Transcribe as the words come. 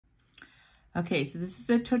Okay, so this is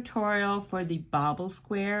a tutorial for the bobble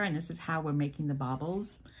square, and this is how we're making the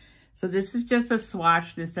bobbles. So this is just a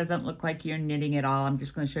swatch. This doesn't look like you're knitting at all. I'm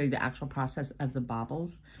just going to show you the actual process of the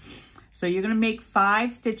bobbles. So you're going to make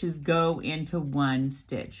 5 stitches go into 1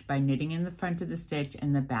 stitch by knitting in the front of the stitch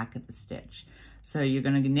and the back of the stitch. So you're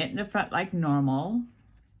going to knit in the front like normal.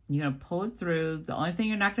 You're going to pull it through. The only thing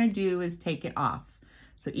you're not going to do is take it off.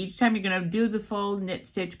 So each time you're going to do the full knit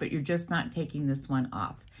stitch, but you're just not taking this one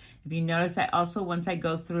off. If you notice, I also, once I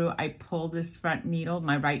go through, I pull this front needle,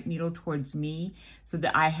 my right needle towards me so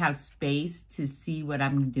that I have space to see what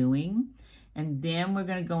I'm doing. And then we're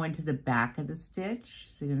going to go into the back of the stitch.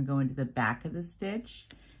 So you're going to go into the back of the stitch.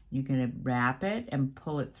 You're going to wrap it and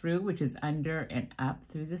pull it through, which is under and up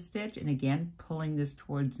through the stitch. And again, pulling this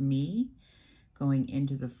towards me, going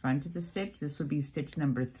into the front of the stitch. This would be stitch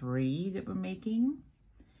number 3 that we're making.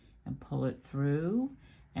 And pull it through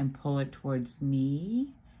and pull it towards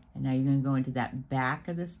me. And now you're going to go into that back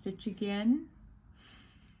of the stitch again.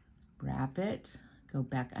 Wrap it, go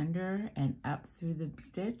back under and up through the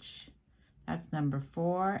stitch. That's number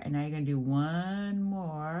 4. And now you're going to do one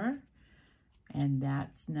more. And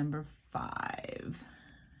that's number 5.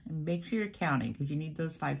 And make sure you're counting because you need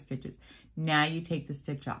those 5 stitches. Now you take the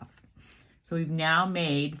stitch off. So we've now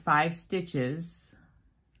made 5 stitches.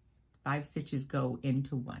 5 stitches go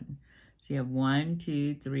into 1. So you have 1,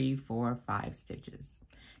 2, 3, 4, 5 stitches.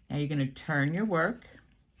 Now you're going to turn your work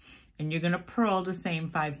and you're going to purl the same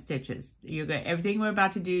 5 stitches. Everything we're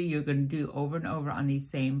about to do, you're going to do over and over on these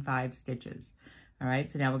same 5 stitches. All right,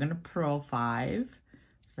 so now we're going to purl 5.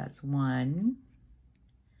 So that's 1,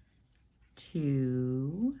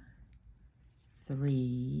 2,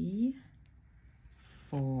 3,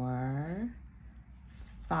 4,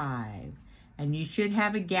 5. And you should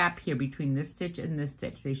have a gap here between this stitch and this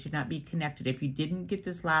stitch. They should not be connected. If you didn't get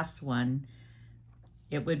this last one,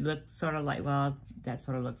 it would look sort of like, well, that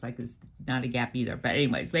sort of looks like it's not a gap either. But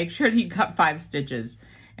anyways, make sure that you got 5 stitches.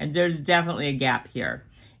 And there's definitely a gap here.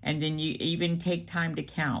 And then you even take time to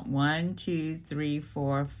count. 1, 2, 3,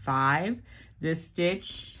 4, 5. This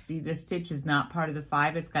stitch, see, this stitch is not part of the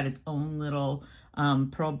 5. It's got its own little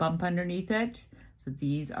purl bump underneath it. So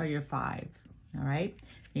these are your 5, all right?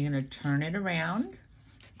 You're going to turn it around.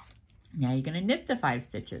 Now you're going to knit the 5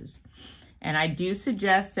 stitches. And I do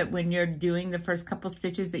suggest that when you're doing the first couple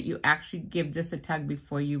stitches that you actually give this a tug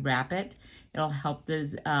before you wrap it. It'll help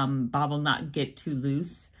this bobble not get too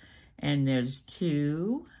loose. And there's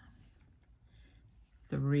 2,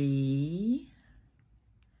 3,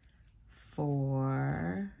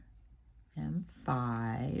 4, and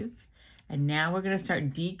 5. And now we're going to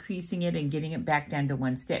start decreasing it and getting it back down to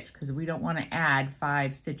 1 stitch because we don't want to add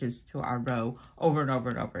 5 stitches to our row over and over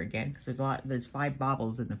and over again because there's 5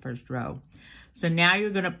 bobbles in the first row. So now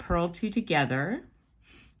you're going to purl 2 together.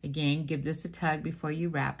 Again, give this a tug before you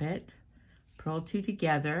wrap it. Purl 2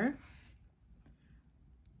 together.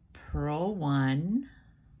 Purl 1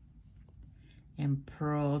 and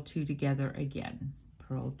purl 2 together again.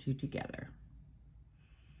 Purl 2 together.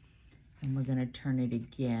 And we're going to turn it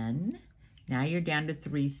again. Now you're down to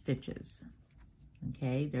 3 stitches.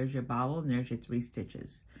 Okay, there's your bobble and there's your 3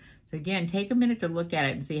 stitches. So again, take a minute to look at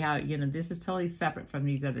it and see how, you know, this is totally separate from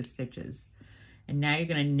these other stitches. And now you're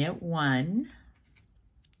going to knit 1,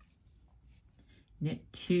 knit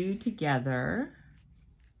 2 together.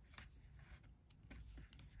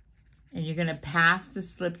 And you're going to pass the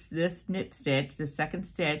slips, this knit stitch, the second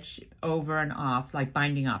stitch, over and off, like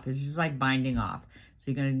binding off. It's just like binding off.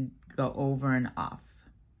 So you're going to go over and off.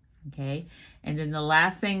 Okay, and then the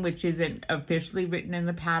last thing, which isn't officially written in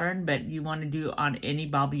the pattern, but you want to do on any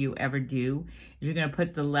bobble you ever do, is you're going to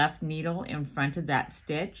put the left needle in front of that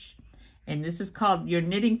stitch. And this is called, you're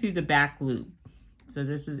knitting through the back loop. So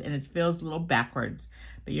this is, and it feels a little backwards,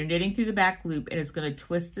 but you're knitting through the back loop and it's going to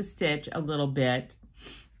twist the stitch a little bit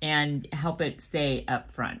and help it stay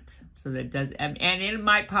up front. So that it does, and it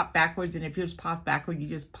might pop backwards, and if yours pops backward, you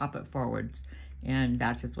just pop it forwards. And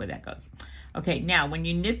that's just the way that goes. Okay, now when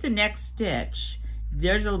you knit the next stitch,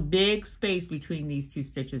 there's a big space between these 2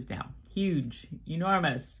 stitches now. Huge,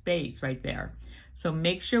 enormous space right there. So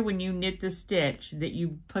make sure when you knit the stitch that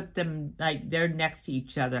you put them like they're next to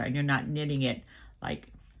each other and you're not knitting it like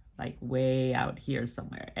way out here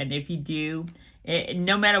somewhere. And if you do,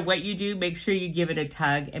 no matter what you do, make sure you give it a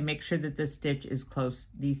tug and make sure that the stitch is close.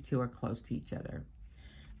 These 2 are close to each other.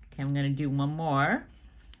 Okay, I'm going to do one more.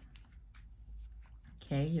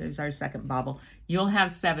 Okay, here's our second bobble. You'll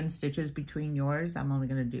have 7 stitches between yours. I'm going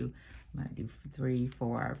to do 3,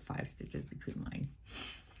 4, 5 stitches between mine.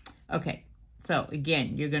 Okay, so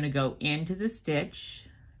again, you're going to go into the stitch,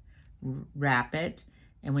 wrap it,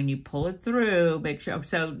 And when you pull it through, make sure,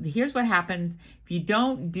 so here's what happens if you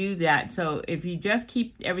don't do that. So if you just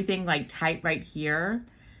keep everything like tight right here,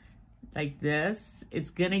 like this,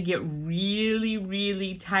 it's gonna get really,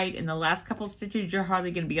 really tight. In the last couple stitches, you're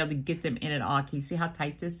hardly gonna be able to get them in at all. Can you see how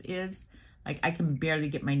tight this is? Like I can barely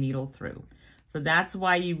get my needle through. So that's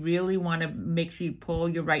why you really wanna make sure you pull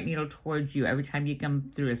your right needle towards you every time you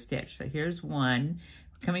come through a stitch. So here's one.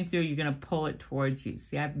 Coming through, you're gonna pull it towards you.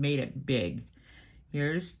 See, I've made it big.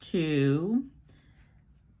 Here's 2.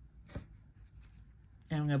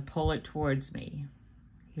 And I'm gonna pull it towards me.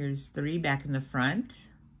 Here's 3 back in the front.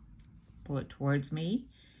 Pull it towards me.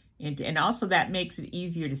 And also that makes it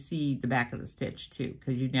easier to see the back of the stitch too,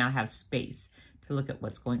 because you now have space to look at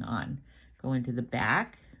what's going on. Go into the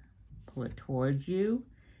back, pull it towards you,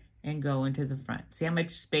 and go into the front. See how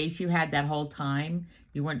much space you had that whole time?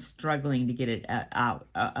 You weren't struggling to get it out,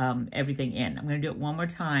 everything in. I'm gonna do it one more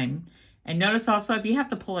time. And notice also, if you have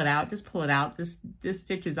to pull it out, just pull it out. This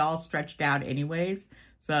stitch is all stretched out anyways,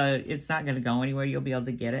 so it's not gonna go anywhere. You'll be able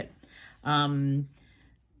to get it.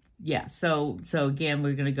 Yeah, so again,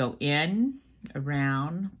 we're gonna go in,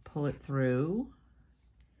 around, pull it through,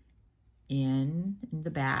 in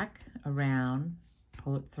the back, around,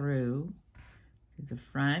 pull it through, to the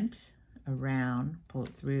front, around, pull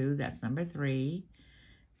it through. That's number 3.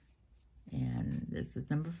 And this is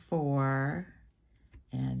number 4.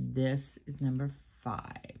 And this is number 5.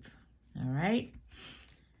 All right.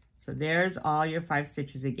 So there's all your 5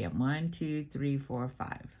 stitches again. 1, 2, 3, 4,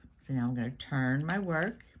 5. So now I'm going to turn my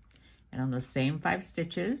work, and on those same 5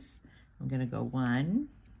 stitches, I'm going to go 1,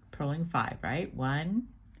 purling 5, right? 1,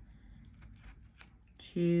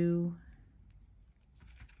 2,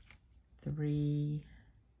 3,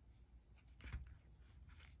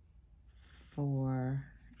 4,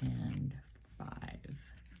 and 5.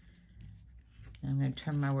 I'm going to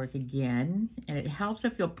turn my work again, and it helps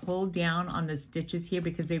if you'll pull down on the stitches here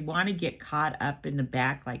because they want to get caught up in the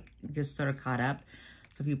back, like just sort of caught up.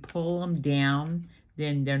 So if you pull them down,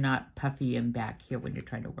 then they're not puffy and back here when you're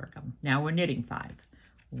trying to work them. Now we're knitting 5.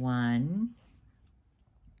 1,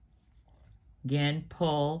 again,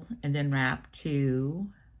 pull and then wrap. 2,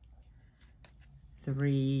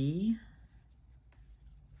 3,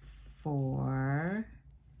 4,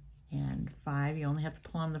 and 5. You only have to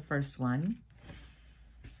pull on the first one.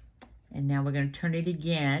 And now we're going to turn it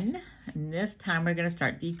again, and this time we're going to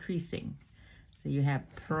start decreasing. So you have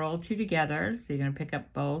purl 2 together, so you're going to pick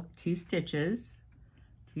up both 2 stitches,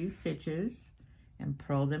 and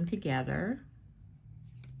purl them together.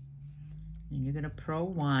 And you're going to purl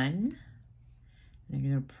 1, and then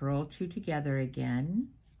you're going to purl 2 together again.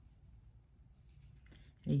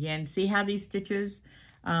 And again, see how these stitches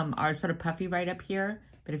are sort of puffy right up here,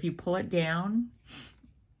 but if you pull it down,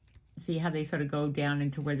 see how they sort of go down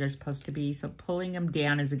into where they're supposed to be. So pulling them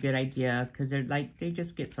down is a good idea because they're like, they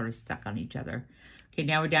just get sort of stuck on each other. Okay,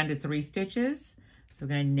 now we're down to 3 stitches. So we're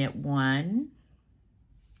going to knit 1,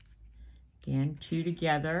 again, 2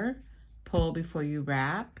 together, pull before you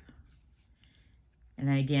wrap. And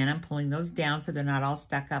then again, I'm pulling those down so they're not all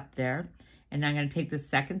stuck up there. And I'm going to take the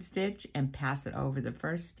second stitch and pass it over the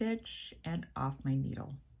first stitch and off my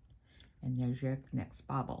needle. And there's your next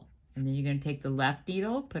bobble. And then you're going to take the left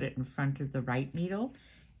needle, put it in front of the right needle,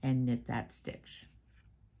 and knit that stitch.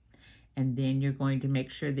 And then you're going to make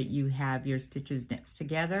sure that you have your stitches next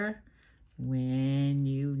together when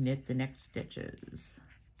you knit the next stitches.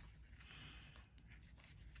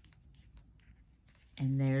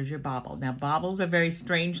 And there's your bobble. Now, bobbles are very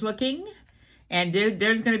strange looking, and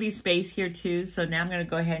there's going to be space here too. So now I'm going to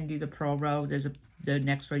go ahead and do the purl row. There's the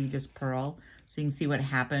next row you just purl, so you can see what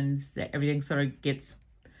happens, that everything sort of gets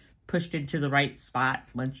pushed into the right spot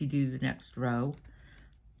once you do the next row.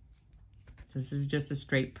 This is just a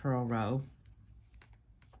straight purl row.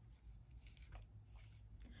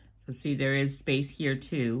 So see, there is space here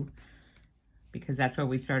too, because that's where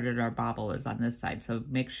we started our bobble, is on this side. So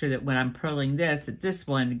make sure that when I'm purling this, that this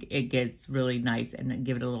one, it gets really nice, and then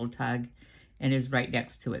give it a little tug and is right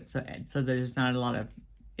next to it. So there's not a lot of,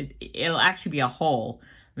 it'll actually be a hole.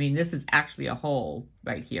 I mean, this is actually a hole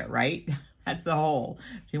right here, right? That's a hole.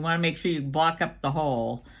 So you want to make sure you block up the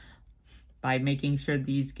hole by making sure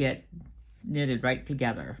these get knitted right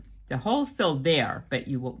together. The hole's still there, but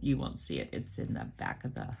you won't see it. It's in the back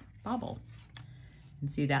of the bobble. And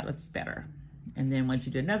see, that looks better. And then once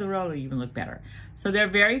you do another row, it'll even look better. So they're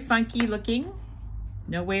very funky looking.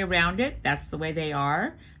 No way around it. That's the way they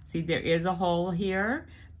are. See, there is a hole here,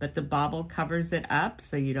 but the bobble covers it up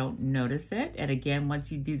so you don't notice it. And again,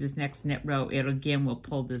 once you do this next knit row, it again will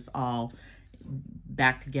pull this all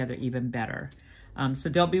back together even better. So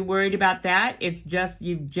don't be worried about that. It's just,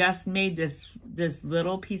 you've just made this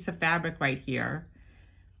little piece of fabric right here.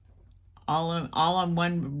 All on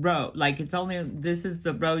one row. Like it's only, this is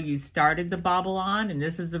the row you started the bobble on, and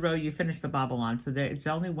this is the row you finished the bobble on. So there, it's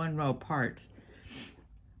only one row apart.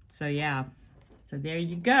 So yeah, so there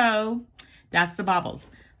you go. That's the bobbles.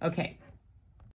 Okay,